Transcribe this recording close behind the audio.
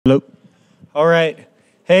Hello. All right.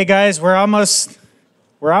 Hey guys, we're almost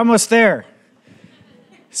there.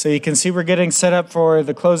 So you can see we're getting set up for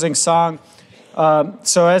the closing song.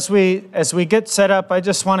 So as we get set up, I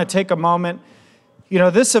just want to take a moment. You know,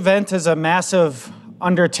 this event is a massive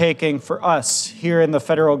undertaking for us here in the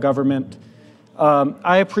federal government.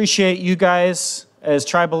 I appreciate you guys as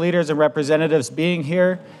tribal leaders and representatives being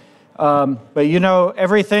here. But you know,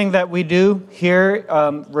 everything that we do here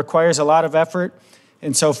requires a lot of effort.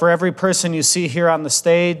 And so for every person you see here on the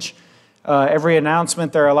stage, every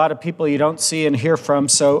announcement, there are a lot of people you don't see and hear from.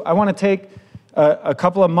 So I want to take a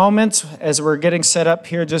couple of moments as we're getting set up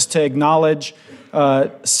here just to acknowledge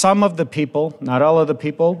some of the people, not all of the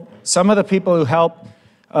people, some of the people who help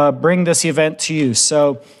bring this event to you.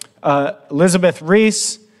 So Elizabeth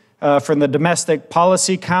Reese from the Domestic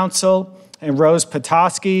Policy Council and Rose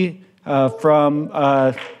Petoskey from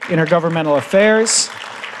Intergovernmental Affairs.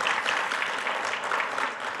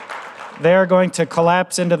 They are going to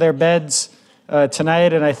collapse into their beds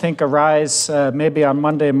tonight and I think arise maybe on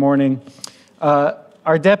Monday morning.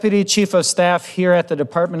 Our Deputy Chief of Staff here at the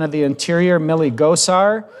Department of the Interior, Millie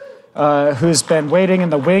Gosar, who's been waiting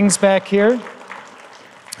in the wings back here.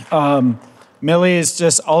 Millie has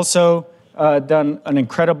just also done an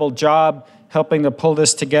incredible job helping to pull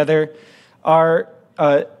this together. Our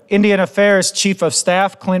Indian Affairs Chief of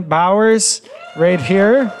Staff, Clint Bowers, right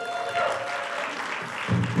here.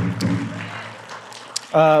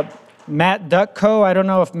 Matt Ducko, I don't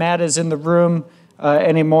know if Matt is in the room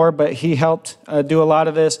anymore, but he helped do a lot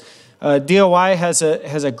of this. DOI has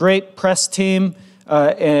a great press team,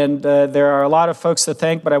 and there are a lot of folks to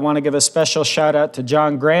thank, but I want to give a special shout out to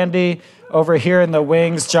John Grandy over here in the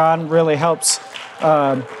wings. John really helps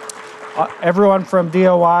everyone from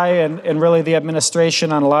DOI and really the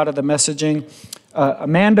administration on a lot of the messaging.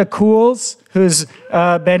 Amanda Cools, who's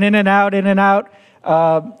been in and out,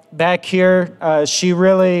 back here. She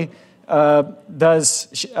really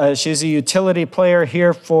she's a utility player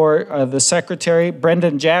here for the secretary.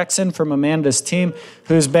 Brendan Jackson from Amanda's team,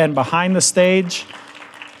 who's been behind the stage.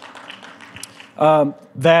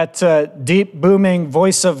 That deep booming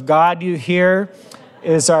voice of God you hear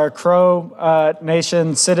is our Crow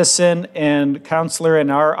Nation citizen and counselor in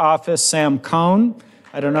our office, Sam Cohn.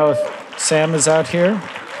 I don't know if Sam is out here.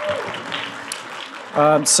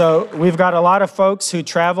 So we've got a lot of folks who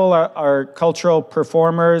travel, our cultural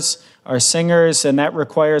performers, our singers, and that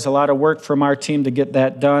requires a lot of work from our team to get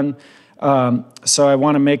that done. So I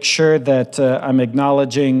want to make sure that I'm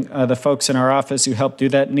acknowledging the folks in our office who helped do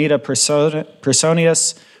that. Nita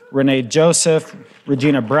Personius, Renee Joseph,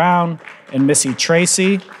 Regina Brown, and Missy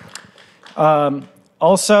Tracy.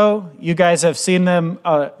 Also, you guys have seen them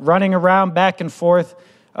running around back and forth.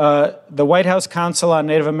 The White House Council on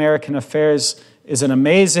Native American Affairs is an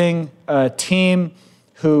amazing team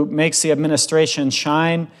who makes the administration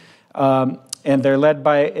shine, and they're led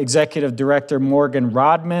by Executive Director Morgan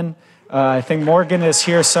Rodman. I think Morgan is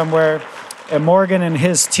here somewhere, and Morgan and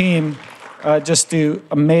his team just do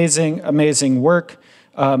amazing work.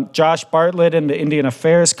 Josh Bartlett and the Indian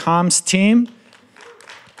Affairs Comms team.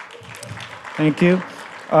 Thank you.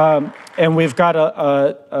 And we've got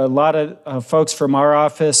a lot of folks from our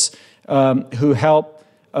office who help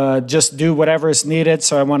just do whatever is needed.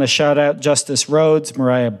 So I want to shout out Justice Rhodes,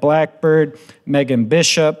 Mariah Blackbird, Megan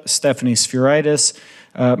Bishop, Stephanie Sphuritis,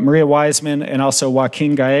 Maria Wiseman, and also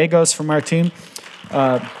Joaquin Gallegos from our team.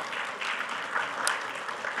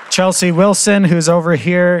 Chelsea Wilson, who's over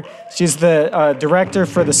here. She's the director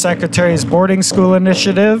for the Secretary's Boarding School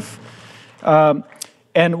Initiative.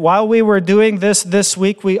 And while we were doing this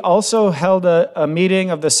week, we also held a meeting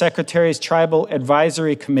of the Secretary's Tribal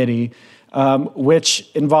Advisory Committee, which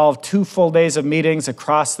involved 2 full days of meetings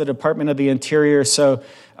across the Department of the Interior. So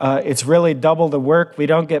it's really double the work. We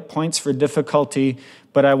don't get points for difficulty,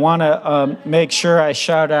 but I want to make sure I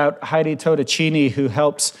shout out Heidi Totticini, who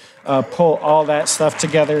helps pull all that stuff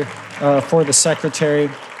together for the Secretary.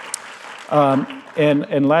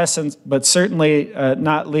 And last, but certainly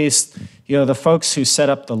not least, you know, the folks who set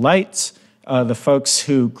up the lights, the folks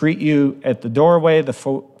who greet you at the doorway, the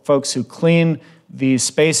folks who clean these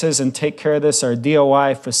spaces and take care of this, our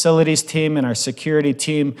DOI facilities team and our security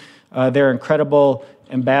team. They're incredible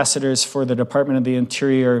ambassadors for the Department of the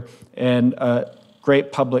Interior and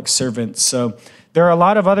great public servants. So there are a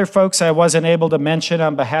lot of other folks I wasn't able to mention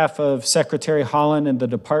on behalf of Secretary Holland and the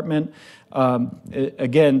department.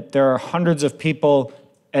 Again, there are hundreds of people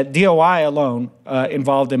at DOI alone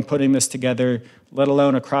involved in putting this together, let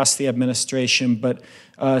alone across the administration. But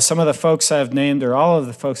some of the folks I've named, or all of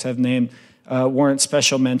the folks I've named, warrant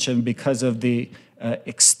special mention because of the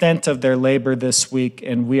extent of their labor this week,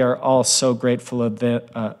 and we are all so grateful of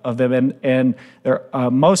them. And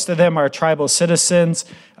most of them are tribal citizens,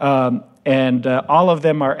 and all of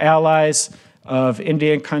them are allies of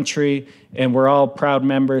Indian country, and we're all proud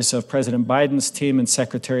members of President Biden's team and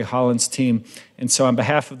Secretary Holland's team. And so on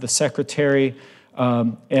behalf of the Secretary,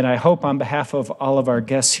 and I hope on behalf of all of our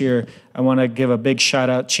guests here, I want to give a big shout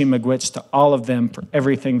out, Chi Miigwech, to all of them for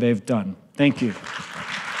everything they've done. Thank you.